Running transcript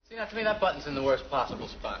Now, to me, that button's in the worst possible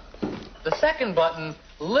spot. The second button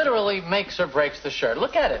literally makes or breaks the shirt.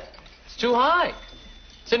 Look at it. It's too high.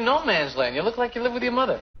 It's in no man's land. You look like you live with your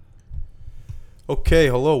mother. Okay,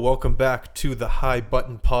 hello, welcome back to the High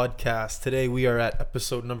Button Podcast. Today we are at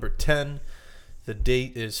episode number 10. The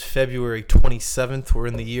date is February 27th. We're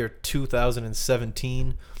in the year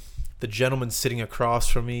 2017. The gentleman sitting across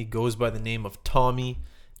from me goes by the name of Tommy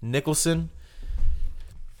Nicholson.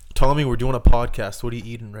 Tommy, we're doing a podcast. What are you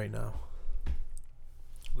eating right now?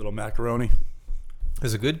 Little macaroni.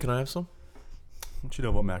 Is it good? Can I have some? What you know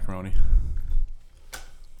about macaroni?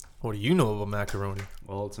 What do you know about macaroni?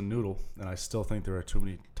 Well, it's a noodle, and I still think there are too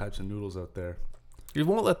many types of noodles out there. You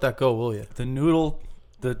won't let that go, will you?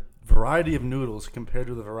 The variety of noodles compared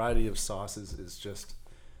to the variety of sauces is just,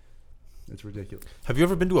 it's ridiculous. Have you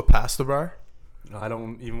ever been to a pasta bar? I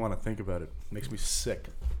don't even want to think about it. It makes me sick.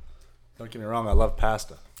 Don't get me wrong, I love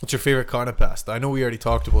pasta. What's your favorite kind of pasta? I know we already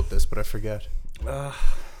talked about this, but I forget. I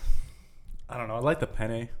don't know. I like the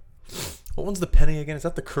penne. What one's the penne again? Is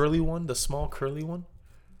that the curly one? The small curly one?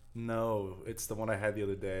 No, it's the one I had the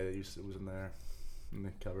other day. It was in there in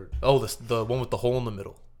the cupboard. Oh, the one with the hole in the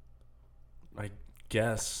middle. I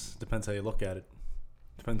guess. Depends how you look at it.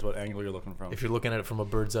 Depends what angle you're looking from. If you're looking at it from a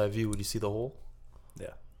bird's eye view, would you see the hole?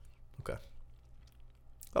 Yeah. Okay.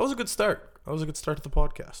 That was a good start. That was a good start to the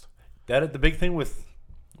podcast. The big thing with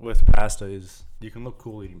pasta is you can look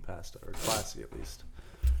cool eating pasta, or classy at least.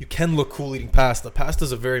 You can look cool eating pasta.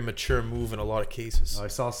 Pasta's a very mature move in a lot of cases. I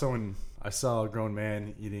saw a grown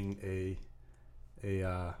man eating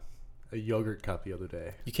a yogurt cup the other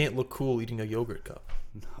day. You can't look cool eating a yogurt cup.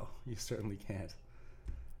 No, you certainly can't.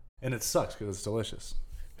 And it sucks because it's delicious.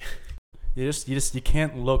 You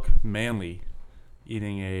can't look manly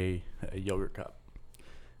eating a yogurt cup.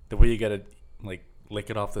 The way you gotta lick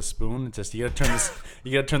it off the spoon, you gotta turn this.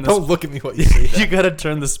 Don't look at me while you say that. You gotta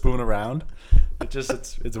turn the spoon around.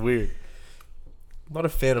 It's weird. I'm not a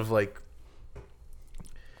fan of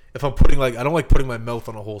if I'm putting I don't like putting my mouth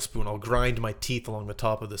on a whole spoon. I'll grind my teeth along the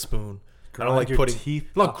top of the spoon. I don't like putting teeth.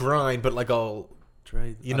 Not grind, but I'll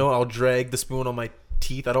drag the spoon on my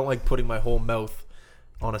teeth. I don't like putting my whole mouth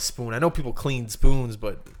on a spoon. I know people clean spoons,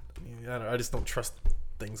 but I just don't trust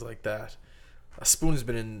things like that. A spoon has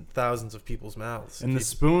been in thousands of people's mouths. And the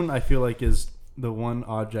spoon, I feel like, is the one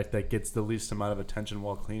object that gets the least amount of attention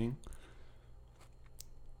while cleaning.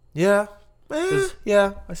 Yeah.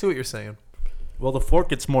 Yeah, I see what you're saying. Well, the fork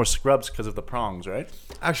gets more scrubs because of the prongs, right?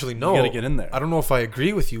 Actually, no. You gotta get in there. I don't know if I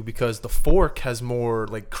agree with you because the fork has more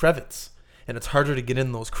crevices, and it's harder to get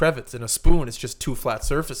in those crevices. In a spoon, it's just two flat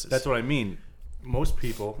surfaces. That's what I mean. Most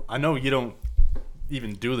people, I know you don't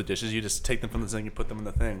even do the dishes. You just take them from the sink and put them in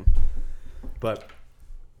the thing. But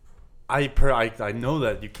I know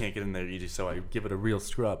that you can't get in there easy, so I give it a real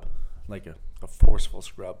scrub, like a forceful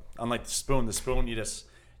scrub. Unlike the spoon,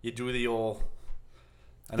 you do the old...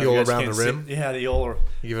 The old around the rim? Yeah, the old...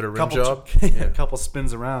 You give it a rim job? A couple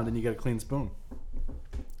spins around, and you got a clean spoon.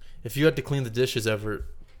 If you had to clean the dishes ever,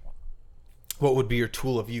 what would be your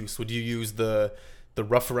tool of use? Would you use the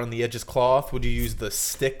rough around the edges cloth? Would you use the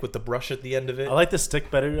stick with the brush at the end of it? I like the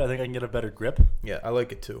stick better. I think I can get a better grip. Yeah, I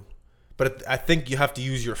like it too. But I think you have to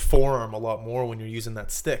use your forearm a lot more when you're using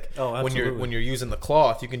that stick. Oh, absolutely. When you're using the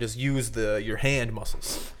cloth, you can just use your hand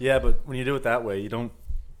muscles. Yeah, but when you do it that way,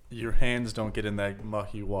 your hands don't get in that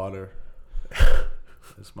mucky water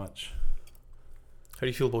as much. How do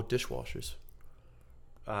you feel about dishwashers?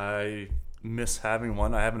 I miss having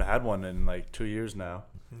one. I haven't had one in 2 years now.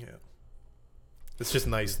 Yeah. It's just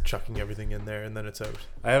nice chucking everything in there and then it's out.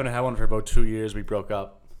 I haven't had one for about 2 years. We broke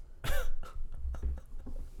up.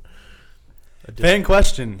 Fan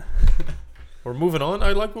question. We're moving on.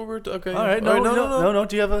 I like what we're okay. All right. No.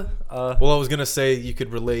 Do you have a? Well, I was gonna say you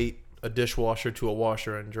could relate a dishwasher to a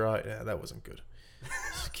washer and dry. Yeah, that wasn't good.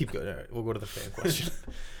 Keep going. All right, we'll go to the fan question.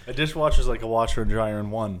 A dishwasher is like a washer and dryer in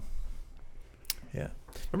one. Yeah.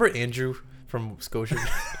 Remember Andrew from Scotia?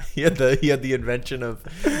 he had the invention of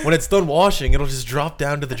when it's done washing, it'll just drop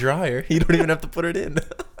down to the dryer. You don't even have to put it in.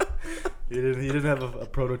 He didn't have a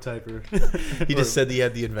prototyper. He just said he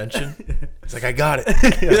had the invention. He's like, I got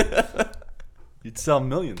it. Yeah. You'd sell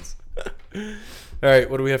millions. All right,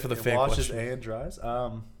 what do we have for the fan washes question? and dries.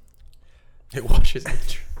 It washes and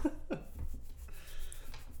dries.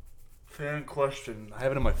 Fan question. I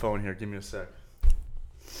have it on my phone here. Give me a sec.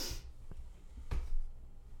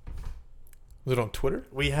 Was it on Twitter?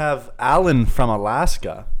 We have Alan from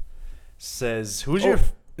Alaska. Says, "Who's your?"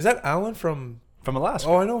 Is that Alan from Alaska?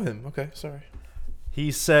 Oh, I know him. Okay, sorry.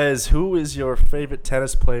 He says, "Who is your favorite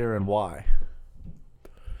tennis player and why?"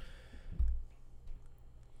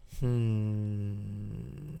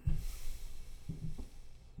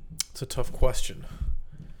 That's a tough question.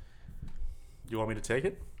 You want me to take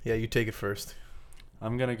it? Yeah, you take it first.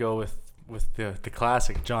 I'm gonna go with the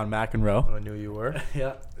classic John McEnroe. I knew you were.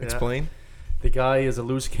 Yeah. Explain. The guy is a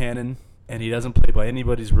loose cannon, and he doesn't play by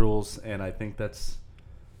anybody's rules. And I think that's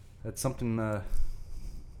something.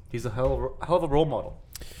 He's a hell of a role model.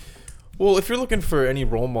 Well, if you're looking for any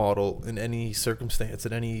role model in any circumstance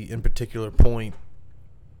at any in particular point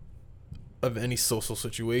of any social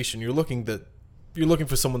situation, you're looking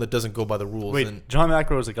for someone that doesn't go by the rules. Wait, and John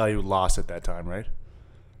McEnroe is the guy who lost at that time, right?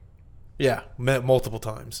 yeah, met multiple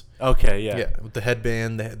times. Okay, yeah. Yeah, with the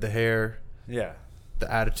headband, the hair, Yeah.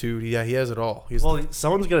 the attitude. Yeah, he has it all. Well,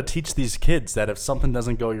 someone's got to teach these kids that if something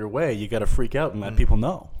doesn't go your way, you got to freak out and let people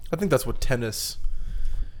know. I think that's what tennis.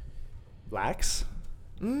 Lacks?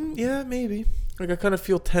 Yeah, maybe. Like I kind of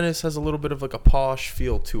feel tennis has a little bit of like a posh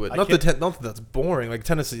feel to it. Not that that's boring. Like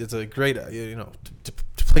tennis, it's a great. To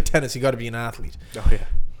play tennis, you got to be an athlete. Oh yeah.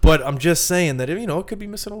 But I'm just saying that it could be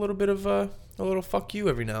missing a little bit of a little fuck you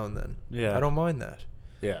every now and then. Yeah. I don't mind that.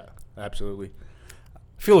 Yeah, absolutely.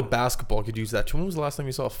 I feel like basketball could use that too. When was the last time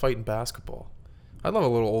you saw a fight in basketball? I love a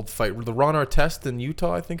little old fight. The Ron Artest in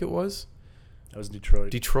Utah, I think it was. That was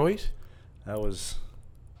Detroit. Detroit? That was.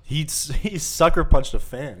 He sucker punched a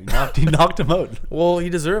fan. He knocked him out. Well, he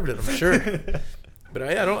deserved it, I'm sure. But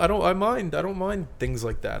I don't mind things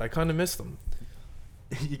like that. I kind of miss them.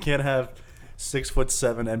 You can't have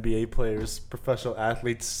 6'7" NBA players, professional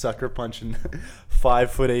athletes, sucker punching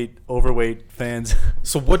 5'8" overweight fans.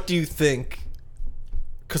 So what do you think?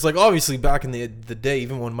 Because like obviously back in the day,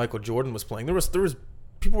 even when Michael Jordan was playing, there was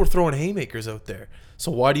people were throwing haymakers out there.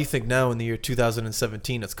 So why do you think now in the year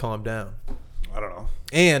 2017 it's calmed down? I don't know.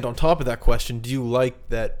 And on top of that question, do you like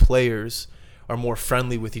that players are more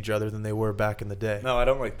friendly with each other than they were back in the day? No, I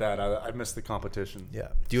don't like that. I miss the competition. Yeah.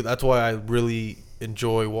 That's why I really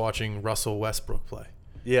enjoy watching Russell Westbrook play.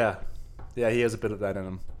 Yeah. Yeah, he has a bit of that in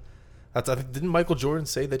him. I think, didn't Michael Jordan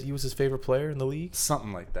say that he was his favorite player in the league?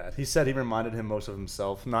 Something like that. He said he reminded him most of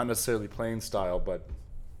himself. Not necessarily playing style, but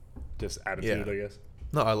just attitude, I guess.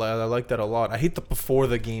 No, I like that a lot. I hate the before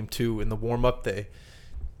the game, too, in the warm-up day.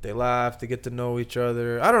 They laugh, they get to know each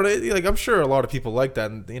other. I don't know. Like I'm sure a lot of people like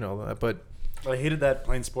that, but I hated that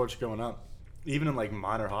playing sports growing up, even in like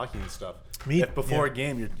minor hockey and stuff. Before a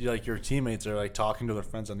game, you're like your teammates are like talking to their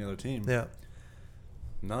friends on the other team. Yeah.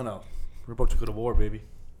 No, we're about to go to war, baby.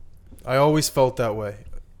 I always felt that way,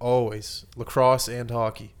 always lacrosse and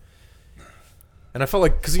hockey. And I felt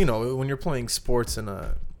like because when you're playing sports in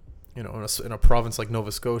a province like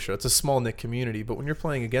Nova Scotia, it's a small knit community. But when you're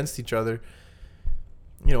playing against each other,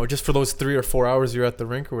 just for those 3 or 4 hours you're at the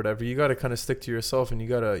rink or whatever, you got to kind of stick to yourself and you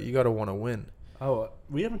gotta want to win. Oh,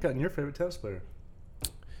 we haven't gotten your favorite tennis player.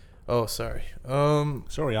 Oh, sorry.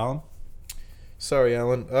 Sorry, Alan. Sorry,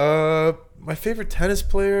 Alan. My favorite tennis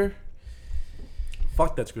player.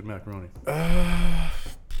 Fuck, that's good macaroni.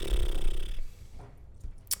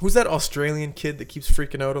 Who's that Australian kid that keeps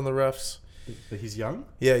freaking out on the refs? He's young?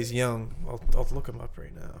 Yeah, he's young. I'll look him up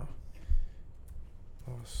right now.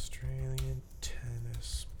 Australian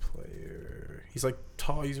tennis player. He's like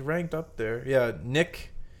tall. He's ranked up there. Yeah,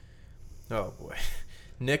 Nick. Oh boy,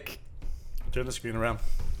 Nick. Turn the screen around.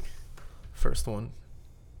 First one.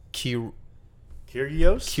 Kyrgios?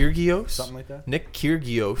 Kyrgios? Something like that. Nick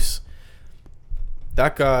Kyrgios.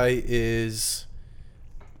 That guy is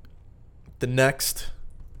the next.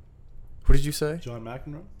 Who did you say? John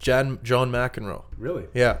McEnroe? John McEnroe. Really?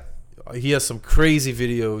 Yeah. He has some crazy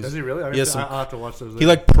videos. Does he really? I'll have to watch those.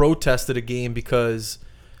 He protested a game because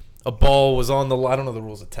a ball was on the. I don't know the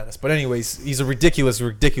rules of tennis, but anyways, he's a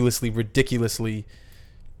ridiculously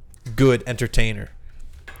good entertainer.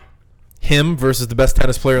 Him versus the best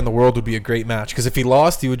tennis player in the world would be a great match because if he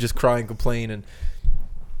lost, he would just cry and complain, and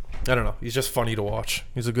I don't know. He's just funny to watch.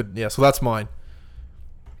 He's a good. Yeah, so that's mine.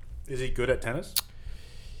 Is he good at tennis?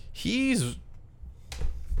 I'm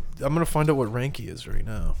gonna find out what rank he is right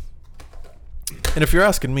now. And if you're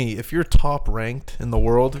asking me, if you're top ranked in the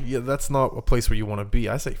world, yeah, that's not a place where you want to be.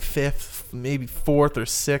 I say 5th, maybe 4th or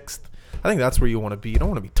 6th. I think that's where you want to be. You don't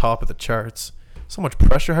want to be top of the charts. So much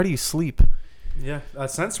pressure. How do you sleep? Yeah.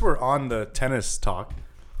 Since we're on the tennis talk,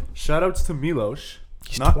 shout outs to Milos.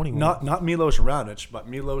 He's 21. Not Milos Raonic, but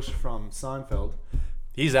Milos from Seinfeld.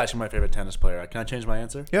 He's actually my favorite tennis player. Can I change my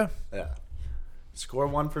answer? Yeah. Yeah. Score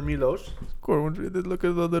 1 for Milos. Score 1. Look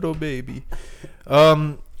at the little baby.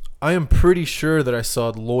 I am pretty sure that I saw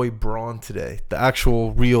Lloyd Braun today, the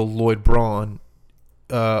actual real Lloyd Braun,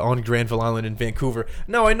 on Granville Island in Vancouver.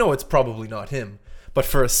 Now, I know it's probably not him, but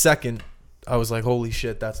for a second, I was like, holy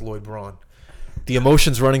shit, that's Lloyd Braun. the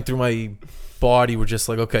emotions running through my body were just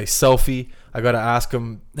like, okay, selfie. I gotta ask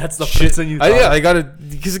him. That's the first thing you thought. Yeah, I gotta.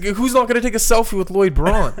 Because who's not gonna take a selfie with Lloyd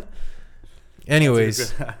Braun?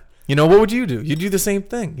 Anyways, you know, what would you do? You do the same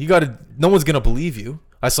thing. You gotta. No one's gonna believe you.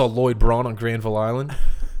 I saw Lloyd Braun on Granville Island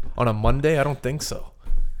on a Monday. I don't think so.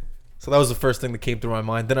 So that was the first thing that came through my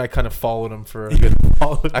mind. Then I kind of followed him for a good.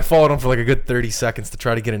 I followed him for like a good 30 seconds to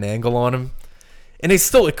try to get an angle on him, and it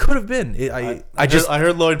could have been. I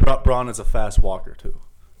heard Lloyd Braun is a fast walker too.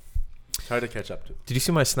 Hard to catch up to. Did you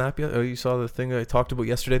see my snap yet? Oh, you saw the thing I talked about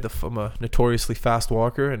yesterday. I'm a notoriously fast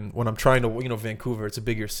walker, and when I'm trying to, Vancouver, it's a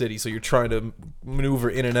bigger city, so you're trying to maneuver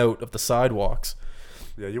in and out of the sidewalks.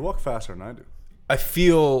 Yeah, you walk faster than I do. I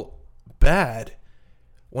feel bad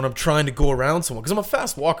when I'm trying to go around someone because I'm a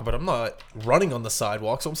fast walker, but I'm not running on the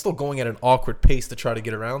sidewalk, so I'm still going at an awkward pace to try to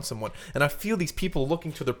get around someone. And I feel these people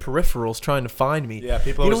looking to their peripherals trying to find me. Yeah,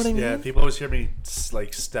 people. You know always, what I mean? Yeah, people always hear me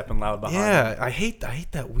like stepping loud behind. Yeah, me. I hate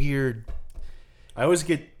that weird. I always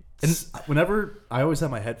get whenever I always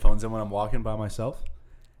have my headphones in when I'm walking by myself,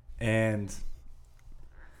 and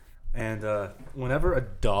whenever a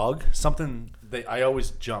dog I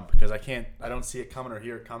always jump because I don't see it coming or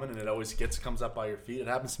hear it coming, and it always comes up by your feet. It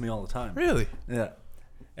happens to me all the time. Really? Yeah,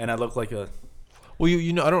 and I look like a. Well,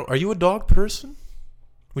 are you a dog person?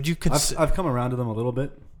 Would you consider? I've come around to them a little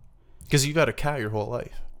bit Because you've had a cat your whole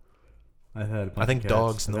life. I've had. I think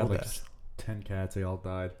dogs know that. 10 cats. They all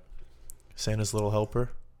died. Santa's Little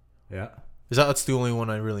Helper. Yeah. That's the only one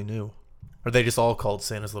I really knew. Or are they just all called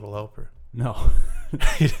Santa's Little Helper? No.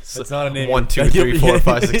 It's not a name. 1, 2, 3, 4,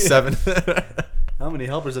 5, 6, 7. How many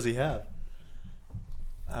helpers does he have?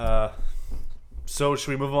 So should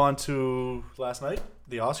we move on to last night,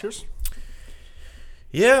 the Oscars?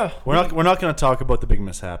 Yeah. We're not going to talk about the big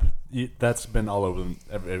mishap. That's been all over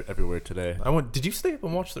everywhere today. Did you stay up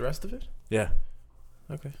and watch the rest of it? Yeah.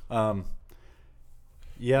 Okay.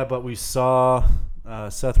 Yeah, but we saw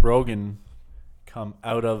Seth Rogen come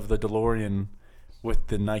out of the DeLorean with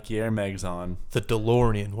the Nike Air Mags on. The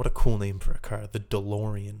DeLorean. What a cool name for a car. The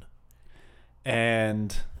DeLorean.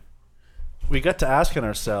 And we got to asking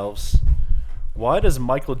ourselves, why does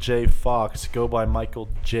Michael J. Fox go by Michael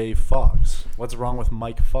J. Fox? What's wrong with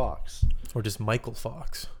Mike Fox? Or just Michael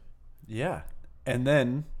Fox. Yeah. And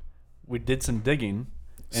then we did some digging,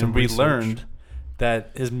 and Some we research. learned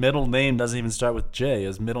that his middle name doesn't even start with J.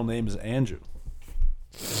 His middle name is Andrew.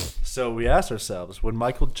 So we asked ourselves, would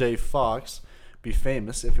Michael J. Fox be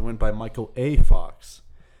famous if he went by Michael A. Fox?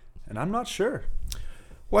 And I'm not sure.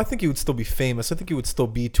 Well, I think he would still be famous. I think he would still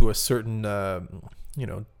be to a certain, I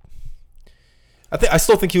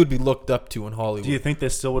still think he would be looked up to in Hollywood. Do you think they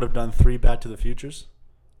still would have done 3 Back to the Futures?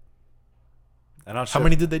 I'm not sure. How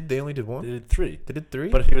many did they? They only did 1. They did 3. They did 3.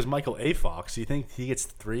 But if he was Michael A. Fox, do you think he gets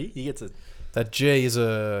 3? He gets a. That J is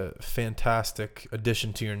a fantastic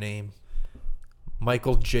addition to your name.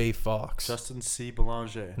 Michael J. Fox. Justin C.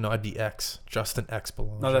 Belanger. No, I'd be X. Justin X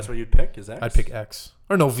Belanger. No, that's what you'd pick, is X? I'd pick X.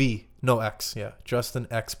 Or no, V. No, X. Yeah. Justin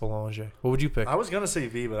X Belanger. What would you pick? I was going to say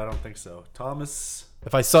V, but I don't think so. Thomas.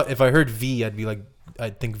 If I heard V,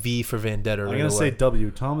 I'd think V for Vendetta. I'm right going to away. say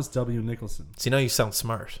W. Thomas W. Nicholson. See, now you sound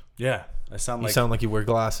smart. Yeah. I sound You like. sound like you wear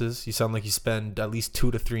glasses. You sound like you spend at least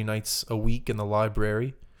 2 to 3 nights a week in the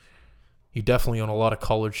library. You definitely own a lot of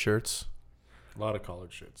collared shirts. A lot of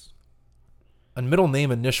collared shirts. A middle name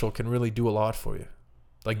initial can really do a lot for you.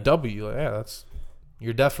 Like Yeah. W,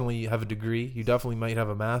 you definitely have a degree. You definitely might have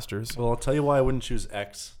a master's. Well, I'll tell you why I wouldn't choose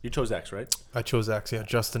X. You chose X, right? I chose X, yeah.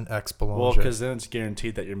 Justin X Belanger. Well, because then it's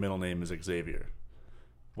guaranteed that your middle name is Xavier.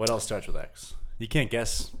 What else starts with X? You can't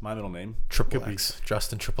guess my middle name. Triple Could be- X.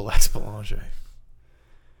 Justin Triple X Belanger.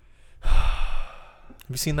 Have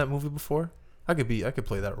you seen that movie before? I could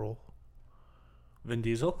play that role. Vin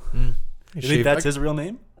Diesel? You think that's his real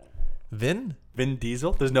name? Vin? Vin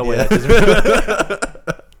Diesel? There's no way Yeah. that's his real name.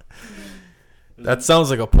 That sounds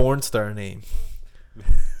like a porn star name.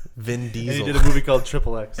 Vin And Diesel. he did a movie called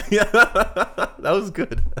Triple X. Yeah, that was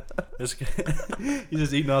good. He's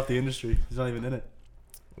just eating off the industry. He's not even in it.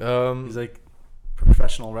 He's like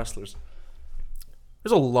professional wrestlers.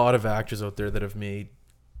 There's a lot of actors out there that have made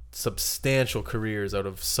substantial careers out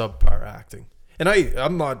of subpar acting. And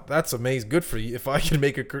I'm not, that's amazing. Good for you. If I can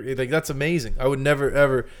make a career, like, that's amazing. I would never,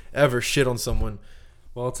 ever, ever shit on someone.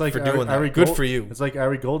 Well, it's like For doing that. Ari Good Gold- for you. It's like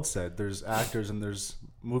Ari Gold said. There's actors and there's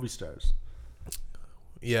movie stars.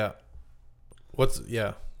 Yeah.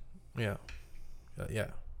 Yeah.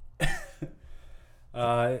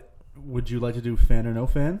 Would you like to do fan or no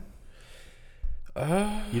fan?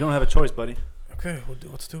 You don't have a choice, buddy. Okay,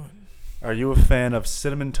 let's do it. Are you a fan of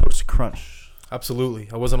Cinnamon Toast Crunch? Absolutely.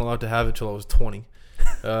 I wasn't allowed to have it till I was 20.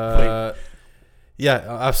 Yeah,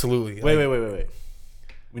 absolutely. Wait.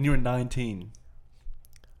 When you were 19,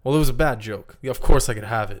 Well, it was a bad joke. Yeah, of course I could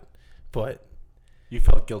have it, but you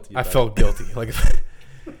felt guilty. I about felt guilty. Like,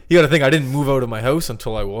 you got to think I didn't move out of my house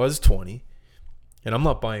until I was 20, and I'm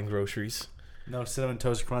not buying groceries. it. No Cinnamon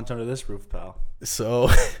Toast Crunch under this roof, pal. So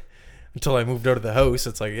until I moved out of the house,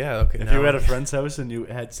 it's like, yeah, okay. If now you were at a friend's house and you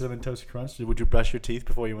had Cinnamon Toast Crunch, would you brush your teeth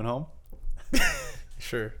before you went home?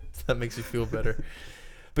 Sure, that makes you feel better.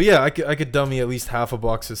 But yeah, I could dummy at least half a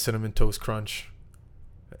box of Cinnamon Toast Crunch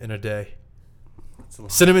in a day. That's a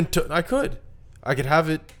lot. I could have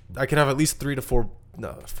it. I could have at least 3 to 4.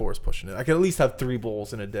 No, 4 is pushing it. I could at least have 3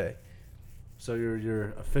 bowls in a day. So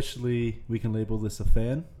you're officially, we can label this a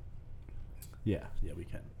fan? Yeah, we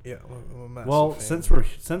can. Yeah. I'm a massive Well, fan.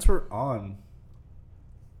 since we're on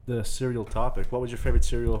the cereal topic, what was your favorite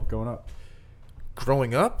cereal growing up?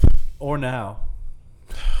 Growing up, Or now?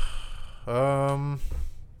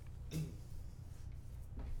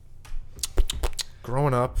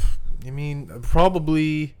 growing up, I mean,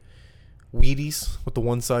 probably Wheaties with the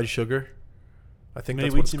one side sugar. I think Mini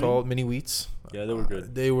that's what Wheats, it's you mean? called. Mini Wheats. Yeah, they were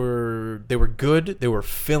good. They were good. They were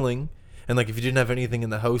filling. And like if you didn't have anything in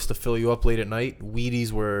the house to fill you up late at night,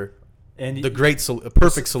 Wheaties were And the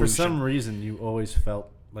perfect solution. For some reason, you always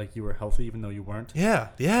felt like you were healthy, even though you weren't. Yeah,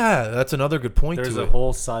 that's another good point. There's to a it.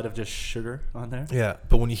 whole side of just sugar on there. Yeah,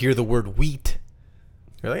 but when you hear the word wheat,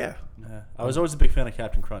 you're like, yeah. Yeah. I was always a big fan of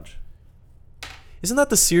Captain Crunch. Isn't that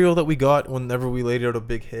the cereal that we got whenever we laid out a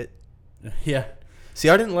big hit? Yeah. See,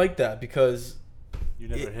 I didn't like that because You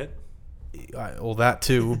never hit? well, that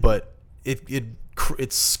too, but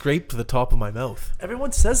it scraped the top of my mouth.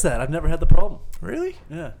 Everyone says that. I've never had the problem. Really?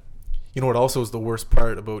 Yeah. You know what also is the worst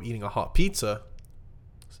part about eating a hot pizza?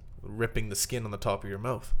 Ripping the skin on the top of your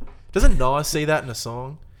mouth. Doesn't Nas say that in a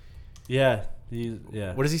song? Yeah.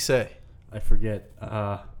 Yeah. What does he say? I forget.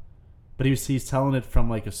 But he's telling it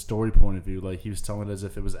from like a story point of view. Like he was telling it as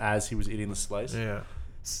if it was as he was eating the slice. Yeah.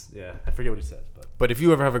 Yeah. I forget what he says, but But if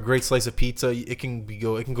you ever have a great slice of pizza, it can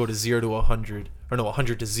go to 0 to 100, or no,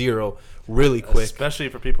 100 to 0 really quick. especially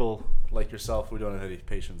for people like yourself who don't have any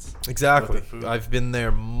patience. Exactly. with the food. I've been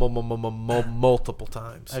there multiple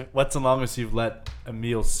times. What's the longest you've let a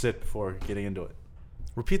meal sit before getting into it?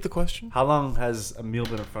 Repeat the question. How long has a meal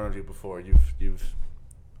been in front of you before you've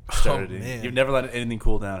started eating? man. You've never let anything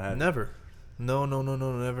cool down, have you? Never. No,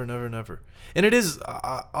 never. And it is,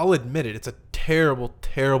 I'll admit it, it's a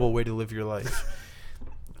terrible way to live your life.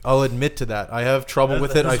 I'll admit to that. I have trouble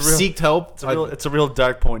with it. I've seeked help. It's a real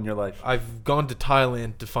dark point in your life. I've gone to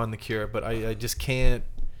Thailand to find the cure, but I just can't.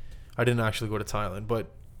 I didn't actually go to Thailand, but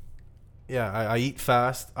yeah, I eat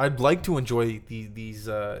fast. I'd like to enjoy these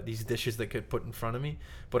dishes that get put in front of me,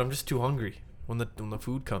 but I'm just too hungry when the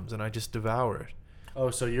food comes, and I just devour it. Oh,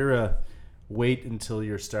 so you're a wait until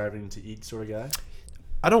you're starving to eat sort of guy?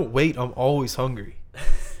 I don't wait. I'm always hungry.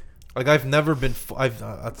 Like I've never been.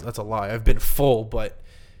 That's a lie. I've been full, but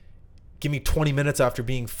give me 20 minutes after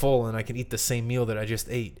being full, and I can eat the same meal that I just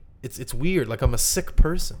ate. It's weird. Like I'm a sick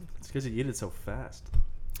person. It's because you eat it so fast.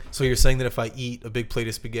 So you're saying that if I eat a big plate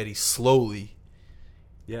of spaghetti slowly,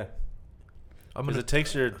 Yeah. I'm Because gonna it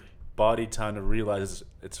takes your body time to realize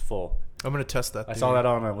it's full. test that. I theory. saw that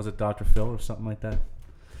on, was it Dr. Phil or something like that?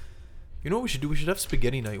 You know what we should do? We should have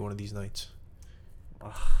spaghetti night one of these nights.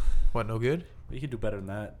 What? No good? You could do better than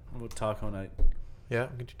that. What about taco night? Yeah,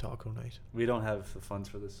 we can do taco night. We don't have the funds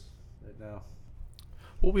for this right now.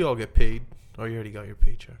 Well, we all get paid. Oh, you already got your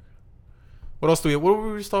paycheck. What else do we have? What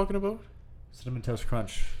were we just talking about? Cinnamon Toast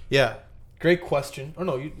Crunch. Yeah. Great question. Oh,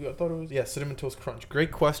 no, I thought it was... Yeah, Cinnamon Toast Crunch.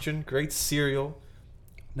 Great question. Great cereal.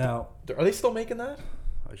 Now, Are they still making that?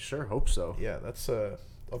 I sure hope so. Yeah, that's...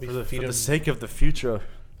 I'll be For feeding the sake of the future.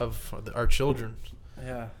 of our children.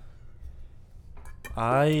 Yeah.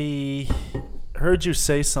 I heard you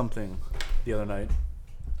say something the other night,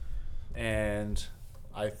 and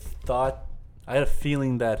I had a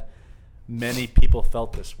feeling that many people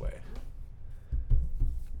felt this way.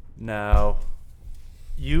 Now,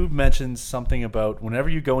 you mentioned something about whenever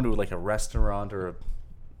you go into like a restaurant or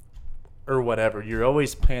whatever, you're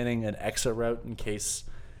always planning an exit route in case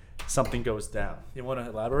something goes down. You want to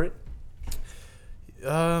elaborate?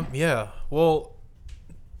 Yeah. Well,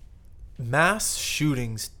 mass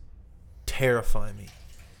shootings terrify me.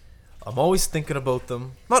 I'm always thinking about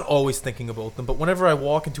them. Not always thinking about them, but whenever I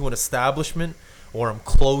walk into an establishment or I'm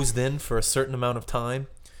closed in for a certain amount of time,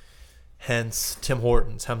 hence Tim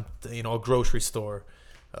Hortons, a grocery store,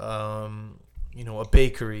 a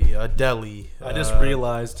bakery, a deli. I just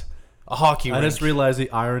realized a hockey rink. I just realized the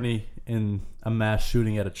irony in a mass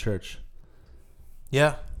shooting at a church.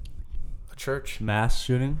 Yeah. A church. Mass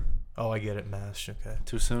shooting? Oh, I get it. Mass. Okay.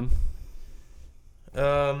 Too soon?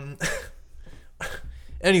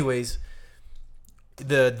 Anyways,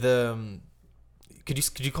 could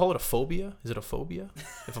you call it a phobia? Is it a phobia?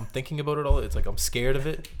 If I'm thinking about it all, it's like I'm scared of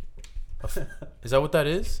it. Is that what that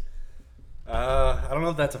is? I don't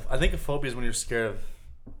know if that's I think a phobia is when you're scared of.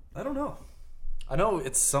 I don't know. I know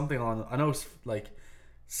it's something on. I know it's like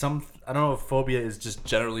some. I don't know if phobia is just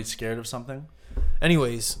generally scared of something.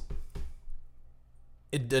 Anyways,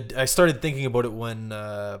 I started thinking about it when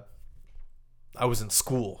I was in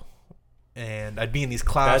school, and I'd be in these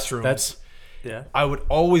classrooms. Yeah. I would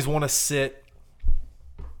always want to sit.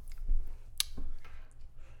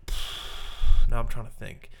 Now I'm trying to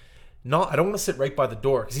think. I don't want to sit right by the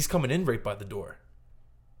door because he's coming in right by the door,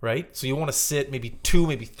 right? So you want to sit maybe 2,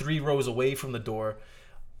 maybe 3 rows away from the door,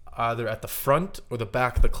 either at the front or the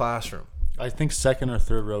back of the classroom. I think second or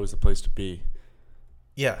third row is the place to be.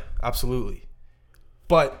 Yeah, absolutely.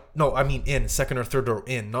 But no, I mean in second or third row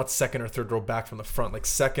in, not second or third row back from the front, like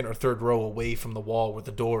second or third row away from the wall where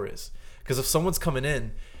the door is. Because if someone's coming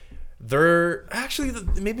in, they're actually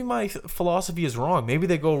maybe my philosophy is wrong. Maybe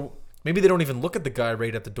they don't even look at the guy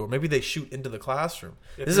right at the door. Maybe they shoot into the classroom.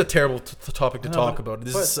 This is a terrible topic to talk about.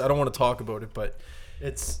 I don't want to talk about it, but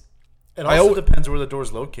it also depends where the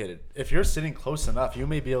door's located. If you're sitting close enough, you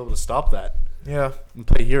may be able to stop that. Yeah. And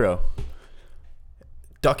play hero.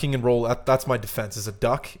 Ducking and roll. That's my defense. Is a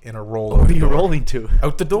duck and a roll. Where are you rolling to?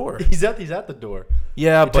 Out the door. He's at the door.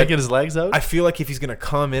 Yeah, but taking his legs out. I feel like if he's gonna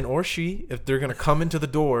come in, or if they're gonna come into the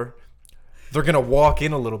door, they're gonna walk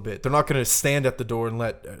in a little bit. They're not gonna stand at the door and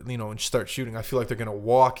and start shooting. I feel like they're gonna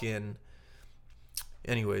walk in.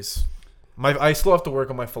 Anyways, I still have to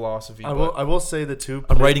work on my philosophy. I will say the two.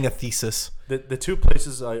 I'm writing a thesis. The 2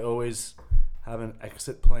 places I always have an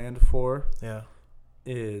exit planned for. Yeah.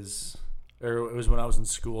 It was when I was in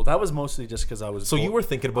school. That was mostly just because I was. So you were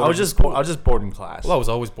thinking about. I was just bored in class. Well, I was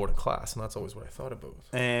always bored in class, and that's always what I thought about.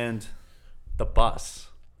 And the bus,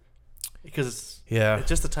 because it's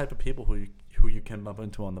just the type of people who you can bump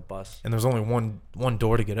into on the bus. And there's only one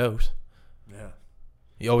door to get out. Yeah.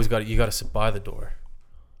 You always got to sit by the door.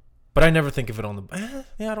 But I never think of it on the.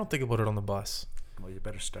 I don't think about it on the bus. Well, you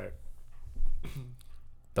better start.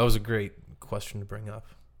 That was a great question to bring up,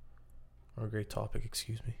 or a great topic.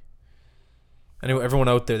 Excuse me. Anyway, everyone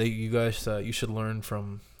out there, you guys, you should learn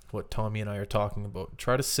from what Tommy and I are talking about.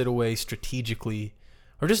 Try to sit away strategically,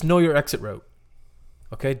 or just know your exit route.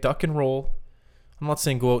 Okay, duck and roll. I'm not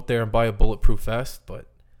saying go out there and buy a bulletproof vest, but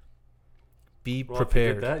be prepared.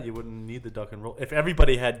 If you did that, you wouldn't need the duck and roll. If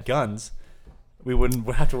everybody had guns, we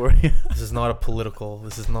wouldn't have to worry. This is not a political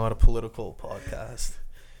podcast.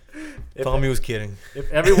 Tommy was kidding. If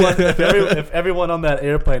everyone on that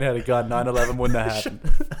airplane had a gun, 9/11 wouldn't have happened.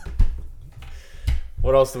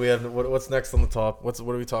 What else do we have? What's next on the top? What are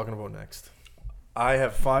we talking about next? I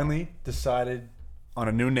have finally decided on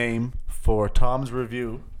a new name for Tom's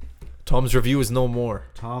Review. Tom's Review is no more.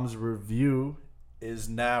 Tom's Review is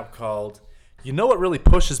now called. You know what really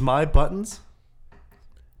pushes my buttons?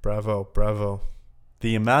 Bravo.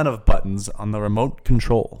 The amount of buttons on the remote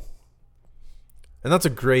control. And that's a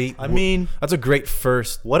great. That's a great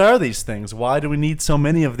first. What are these things? Why do we need so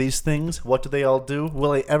many of these things? What do they all do?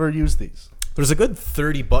 Will I ever use these? There's a good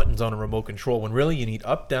 30 buttons on a remote control when really you need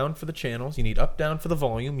up, down for the channels, you need up, down for the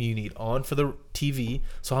volume, you need on for the TV.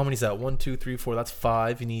 So how many is that? 1, 2, 3, 4, that's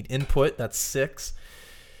 5. You need input, that's 6.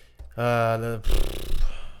 That's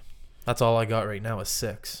all I got right now is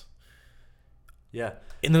 6. Yeah.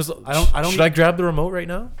 And there's should I grab the remote right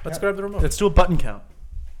now? Let's grab the remote. Let's do a button count.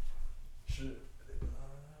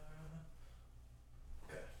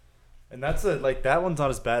 And that's that one's not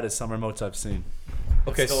as bad as some remotes I've seen.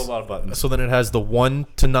 Okay, still a lot of buttons. So then it has the 1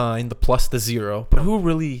 to 9, the plus, the 0. But who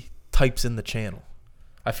really types in the channel?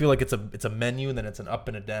 I feel like it's a menu and then it's an up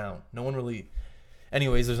and a down. No one really.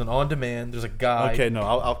 Anyways, there's an on demand. There's a guide. Okay, no,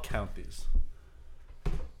 I'll count these.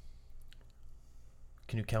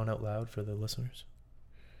 Can you count out loud for the listeners?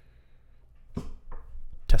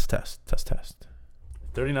 Test.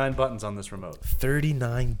 39 buttons on this remote.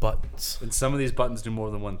 39 buttons. And some of these buttons do more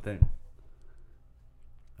than one thing.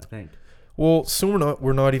 I think. Well, soon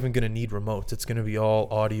we're not even going to need remotes. It's going to be all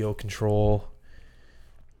audio control,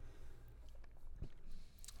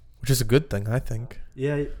 which is a good thing, I think.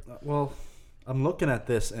 Yeah, well, I'm looking at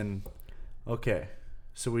this and, okay,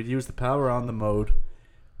 so we'd use the power on the mode.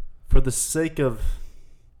 For the sake of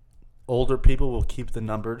older people, we'll keep the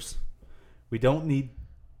numbers. We don't need,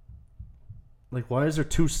 why is there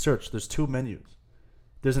 2 search? There's 2 menus.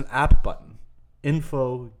 There's an app button,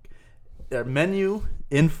 info, menu,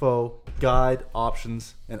 info, guide,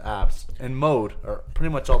 options, and apps. And mode are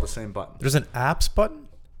pretty much all the same button. There's an apps button?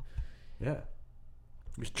 Yeah.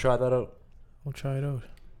 We should try that out. I'll try it out.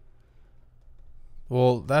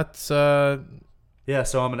 Well, that's Yeah,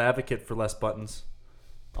 so I'm an advocate for less buttons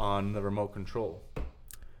on the remote control.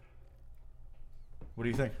 What do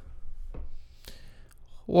you think?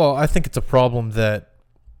 well, I think it's a problem that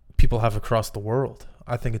people have across the world.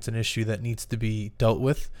 I think it's an issue that needs to be dealt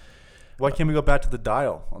with. Why can't we go back to the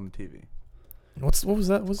dial on the TV? What was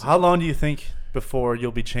that? How long do you think before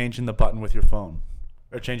you'll be changing the button with your phone?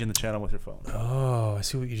 Or changing the channel with your phone? Oh, I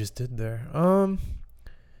see what you just did there.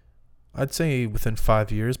 I'd say within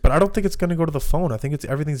 5 years, but I don't think it's going to go to the phone. I think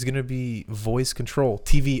everything's going to be voice control.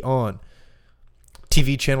 TV on.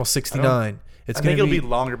 TV channel 69. I think it'll be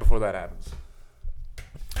longer before that happens.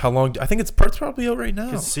 How long? I think it's probably out right now.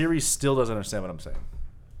 Because Siri still doesn't understand what I'm saying.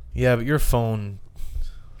 Yeah, but your phone.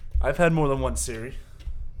 I've had more than one Siri.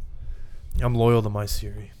 I'm loyal to my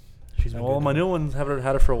Siri. She's been Well, good. my new one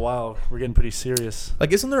had it for a while. We're getting pretty serious.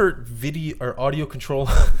 Like, isn't there video or audio control?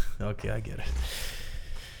 Okay, I get it.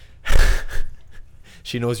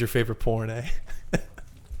 She knows your favorite porn, eh?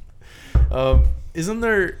 Isn't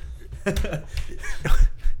there?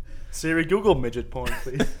 Siri, Google midget porn,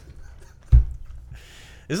 please.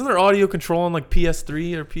 Isn't there audio control on like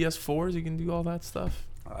PS3 or PS4s? You can do all that stuff.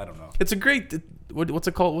 I don't know. It's a great. What's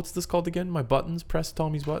it called? What's this called again? My buttons. Press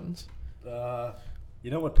Tommy's buttons. You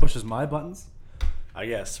know what pushes my buttons? I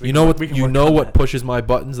guess. You know what pushes my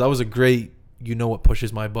buttons. That was a great. You know what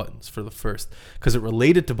pushes my buttons for the first, because it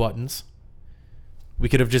related to buttons. We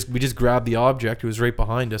just grabbed the object. It was right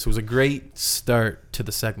behind us. It was a great start to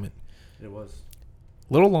the segment. It was.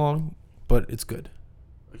 Little long, but it's good.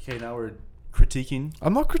 Okay, now we're critiquing.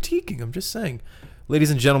 I'm not critiquing. I'm just saying. Ladies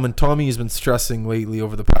and gentlemen, Tommy has been stressing lately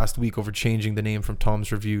over the past week over changing the name from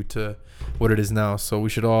Tom's Review to what it is now. So we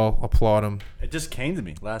should all applaud him. It just came to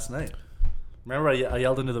me last night. Remember I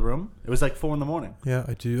yelled into the room? It was like 4 a.m. Yeah,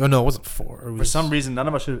 I do. Oh, no, it wasn't 4. It was... For some reason, none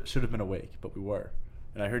of us should have been awake, but we were.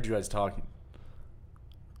 And I heard you guys talking.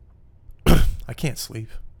 I can't sleep.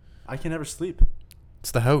 I can never sleep.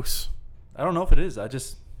 It's the house. I don't know if it is. I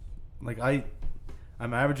just, like, I'm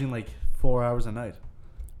averaging like 4 hours a night.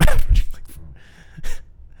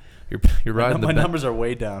 You're riding my numbers are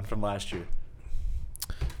way down from last year.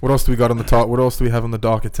 What else do we got on the top? What else do we have on the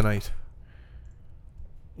docket tonight?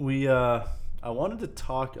 I wanted to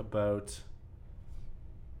talk about.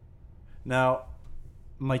 Now,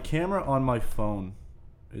 my camera on my phone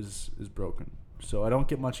is broken, so I don't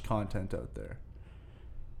get much content out there.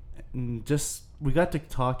 And just we got to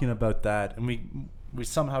talking about that, and we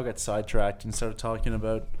somehow got sidetracked and started talking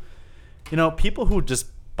about, people who just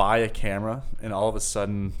buy a camera and all of a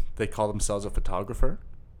sudden they call themselves a photographer.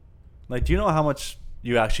 Like, do you know how much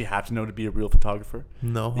you actually have to know to be a real photographer?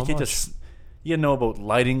 No, you can't just. You know about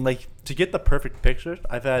lighting, like to get the perfect picture.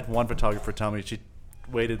 I've had one photographer tell me she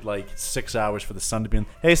waited like 6 hours for the sun to be in.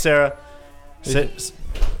 Hey, Sarah. Hey,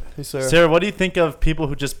 Sarah. Sarah, what do you think of people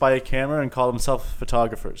who just buy a camera and call themselves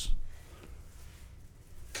photographers?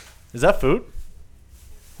 Is that food?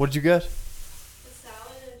 What did you get? A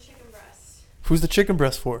salad and a chicken breast. Who's the chicken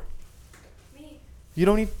breast for? Me. You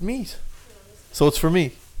don't eat meat, No, just- so it's for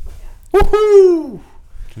me. Yeah. Woohoo!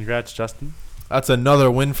 Congrats, Justin. That's another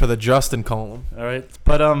win for the Justin column. All right,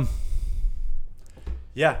 but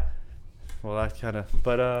yeah. Well, that kind of,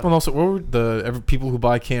 but Well, also, what were people who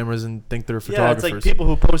buy cameras and think they're yeah, photographers? it's like people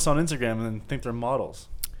who post on Instagram and then think they're models.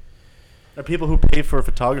 Or people who pay for a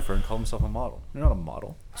photographer and call themselves a model. You're not a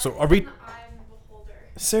model. So are we? I'm a beholder.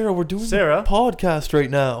 Sarah, we're doing Sarah? a podcast right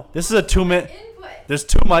now. This is a 2-minute. Input. There's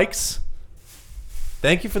 2 mics.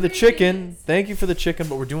 Thank you for the chicken. Thank you for the chicken,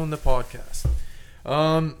 but we're doing the podcast.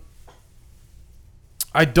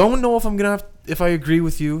 I don't know if I agree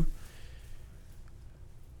with you,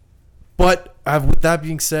 but with that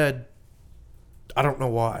being said, I don't know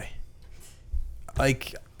why.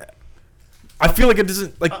 Like, I feel like it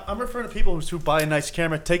doesn't like. I'm referring to people who buy a nice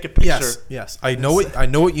camera, take a picture. Yes, I know it. I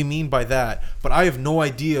know what you mean by that, but I have no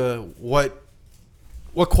idea what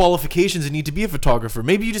qualifications you need to be a photographer.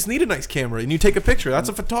 Maybe you just need a nice camera and you take a picture. That's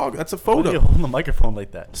a photograph. That's a Why do you photo. hold the microphone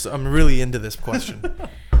like that? So I'm really into this question.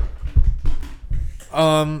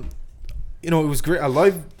 It was great. I'm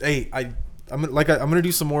gonna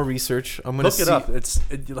do some more research. I'm gonna Look it up.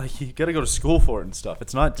 Like you got to go to school for it and stuff.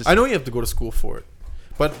 It's not just. I know you have to go to school for it,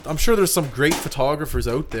 but I'm sure there's some great photographers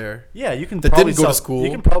out there. Yeah, you can. That probably didn't go to school.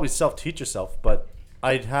 You can probably self-teach yourself, but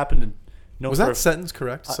I happen to know. Was that sentence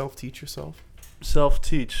correct? Self-teach yourself.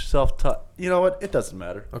 Self-teach, self-taught. You know what? It doesn't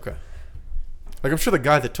matter. Okay. Like, I'm sure the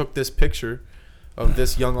guy that took this picture of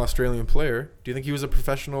this young Australian player, do you think he was a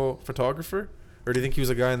professional photographer? Or do you think he was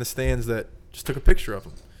a guy in the stands that just took a picture of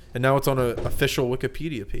him? And now it's on an official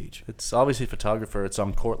Wikipedia page. It's obviously photographer. It's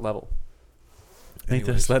on court level. I think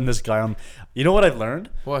they're Anyways. just letting this guy on. You know what I've learned?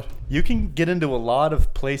 What? You can get into a lot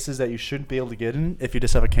of places that you shouldn't be able to get in if you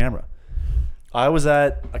just have a camera. I was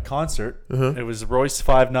at a concert. Uh-huh. It was Royce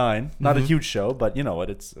 5'9", not a Mhm. huge show, but you know what?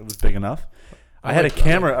 It was big enough. I had a like that.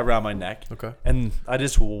 camera around my neck, Okay. and I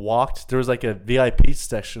just walked. There was like a VIP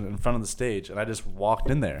section in front of the stage, and I just walked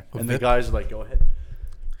in there. A And the VIP? guys were like, "Go ahead."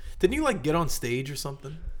 Didn't you like get on stage or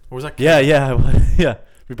something? Or was that? Yeah, yeah.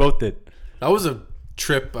 We both did. That was a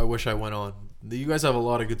trip I wish I went on. You guys have a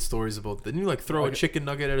lot of good stories about that. Didn't you like throw a Okay. chicken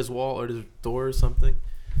nugget at his wall or his door or something?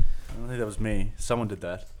 I don't think that was me. Someone did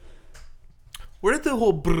that. Where did the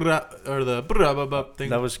whole brah or the brah thing?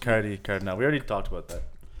 That was Cardinal. We already talked about that.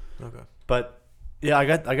 Okay. But yeah, I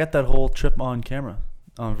got that whole trip on camera,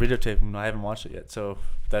 on videotape, and I haven't watched it yet. So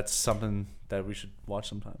that's something that we should watch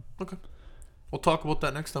sometime. Okay. We'll talk about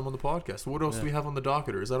that next time on the podcast. What else do Yeah. we have on the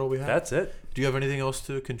docket, or is that all we have? That's it. Do you have anything else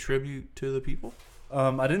to contribute to the people?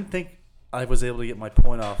 I didn't think I was able to get my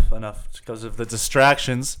point off enough because of the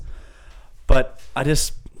distractions. But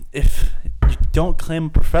if you don't claim a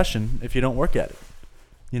profession if you don't work at it.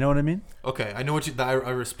 You know what I mean? Okay, I know what you. I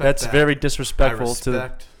respect. That's that. very I disrespectful to.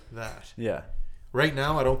 respect that. Yeah. Right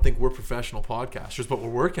now, I don't think we're professional podcasters, but we're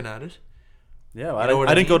working at it. Yeah, You know what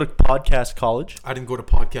I I didn't go to mean? podcast college. I didn't go to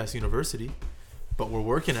podcast university, but we're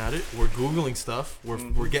working at it. We're googling stuff. We're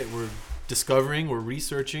discovering. We're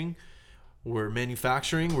researching. We're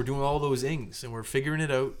manufacturing. We're doing all those things, and we're figuring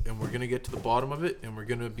it out. And we're gonna get to the bottom of it. And we're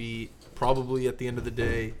gonna be probably at the end of the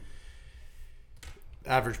day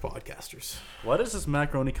average podcasters What is this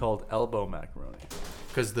macaroni called? Elbow macaroni.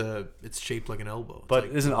 because it's shaped like an elbow. It's But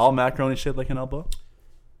like, isn't all macaroni shaped like an elbow?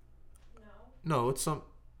 no, it's some.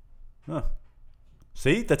 Huh.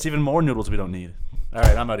 See, that's even more noodles we don't need. All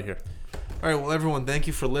right, I'm out of here. All right, well, everyone, thank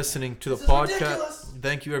you for listening to the podcast.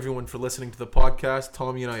 Thank you, everyone, for listening to the podcast.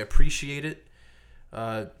 Tommy and I appreciate it.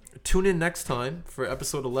 Tune in next time for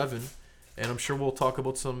episode 11, and I'm sure we'll talk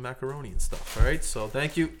about some macaroni and stuff. All right, so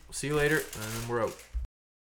thank you. See you later, and we're out.